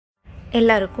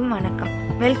எல்லாருக்கும் வணக்கம்.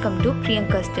 Welcome to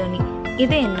Priyanka's journey.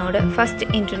 இது என்னோட ஃபர்ஸ்ட்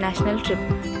இன்டர்நேஷ்னல் ட்ரிப்.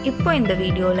 இப்போ இந்த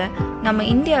வீடியோவில் நம்ம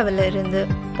இந்தியாவில் இருந்து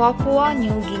பாப்புவா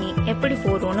நியூ கினி எப்படி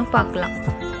போகிறோன்னு பார்க்கலாம்.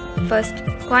 ஃபர்ஸ்ட்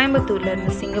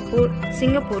கோயம்புத்தூர்லேருந்து சிங்கப்பூர்,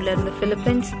 சிங்கப்பூர்லேருந்து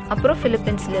ஃபிலிப்பைன்ஸ், அப்புறம்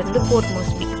ஃபிலிப்பைன்ஸ்லேருந்து board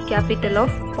Mosby, capital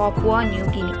of Papua new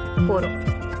Guinea போகிறோம்.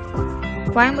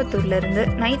 கோயம்புத்தூர்லேருந்து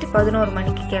நைட்டு 11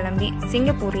 மணிக்கு கிளம்பி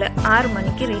சிங்கப்பூரில் 6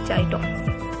 மணிக்கு ரீச் ஆகிட்டோம்.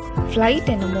 ஃப்ளைட்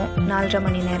என்னமோ 4.5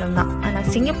 மணி நேரம் தான். ஆனால்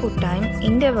சிங்கப்பூர் டைம்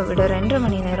இந்தியாவை விட 2.5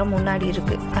 மணி நேரம் முன்னாடி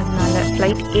இருக்குது. அதனால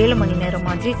ஃப்ளைட் 7 மணி நேரம்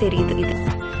மாதிரி தெரியுது. இது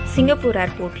சிங்கப்பூர்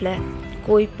ஏர்போர்ட்டில்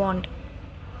கோய் bond,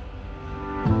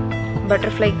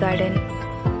 butterfly garden,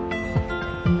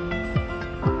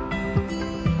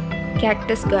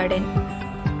 cactus garden,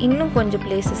 இன்னும் கொஞ்சம்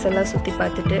பிளேசஸ் எல்லாம் சுற்றி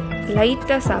பார்த்துட்டு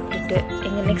லைட்டாக சாப்பிட்டுட்டு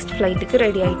எங்கள் நெக்ஸ்ட் ஃப்ளைட்டுக்கு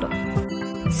ரெடி ஆகிட்டோம்.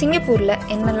 சிங்கப்பூரில்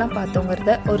என்னெல்லாம்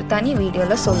பார்த்தோங்கிறத ஒரு தனி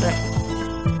வீடியோவில் சொல்கிறேன்.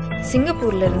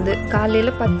 சிங்கப்பூர்லேருந்து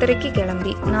காலையில் 10:30க்கு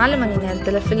கிளம்பி 4 மணி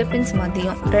நேரத்தில் ஃபிலிப்பைன்ஸ்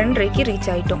மதியம் 2:30க்கு ரீச்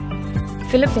ஆகிட்டோம்.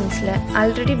 ஃபிலிப்பைன்ஸில்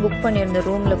ஆல்ரெடி புக் பண்ணியிருந்த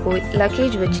ரூமில் போய்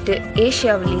லக்கேஜ் வச்சுட்டு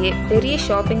ஏஷியாவிலேயே பெரிய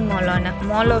ஷாப்பிங் மாலான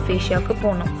மால் ஆஃப் ஏஷியாவுக்கு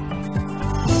போனோம்.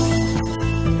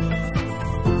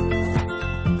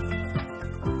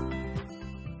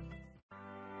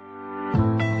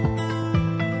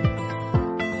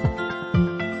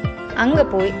 அங்கே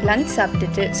போய் லஞ்ச்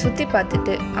சாப்பிட்டுட்டு சுற்றி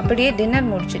பார்த்துட்டு அப்படியே டின்னர்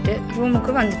முடிச்சுட்டு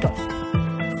ரூமுக்கு வந்துட்டோம்.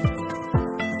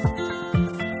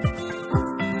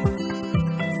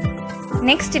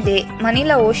 நெக்ஸ்ட் டே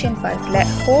மணிலா ஓஷன் பார்க்கில்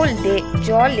ஹோல் டே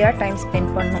ஜாலியாக டைம்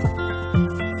ஸ்பெண்ட் பண்ணோம்.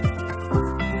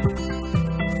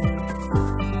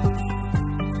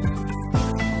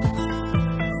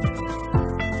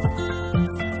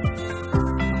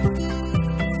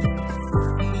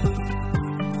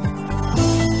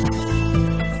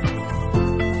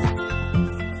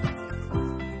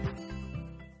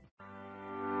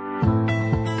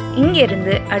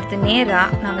 இங்கேருந்து அடுத்து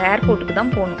நேராக நாங்கள் ஏர்போர்ட்டுக்கு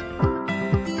தான் போனோம்.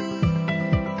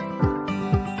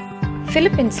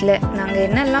 ஃபிலிப்பைன்ஸில் நாங்கள்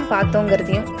என்னெல்லாம்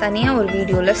பார்த்தோங்கிறதையும் தனியாக ஒரு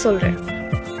வீடியோவில் சொல்கிறேன்.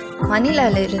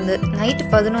 மணிலாவில் இருந்து நைட்டு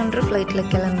 11 ஃப்ளைட்டில்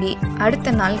கிளம்பி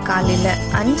அடுத்த நாள் காலையில்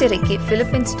 5:30க்கு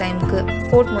ஃபிலிப்பைன்ஸ் டைமுக்கு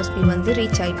போர்ட் மோஸ்பி வந்து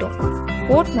ரீச் ஆகிட்டோம்.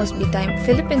 போர்ட் மோஸ்பி டைம்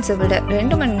ஃபிலிப்பைன்ஸை விட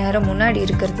 2 மணி நேரம் முன்னாடி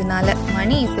இருக்கிறதுனால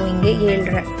மணி இப்போ இங்கே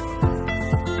 7:30.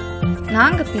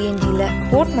 நாங்கள் பிஎன்ஜியில்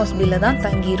போர்ட் மோஸ்பியில் தான்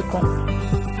தங்கியிருக்கோம்.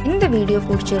 இந்த வீடியோ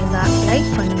பிடிச்சிருந்தா லைக்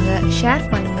பண்ணுங்கள், ஷேர்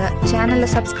பண்ணுங்கள், சேனலை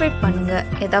சப்ஸ்கிரைப் பண்ணுங்கள்.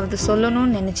 ஏதாவது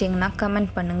சொல்லணும்னு நினச்சிங்கன்னா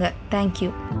கமெண்ட் பண்ணுங்கள். தேங்க்யூ.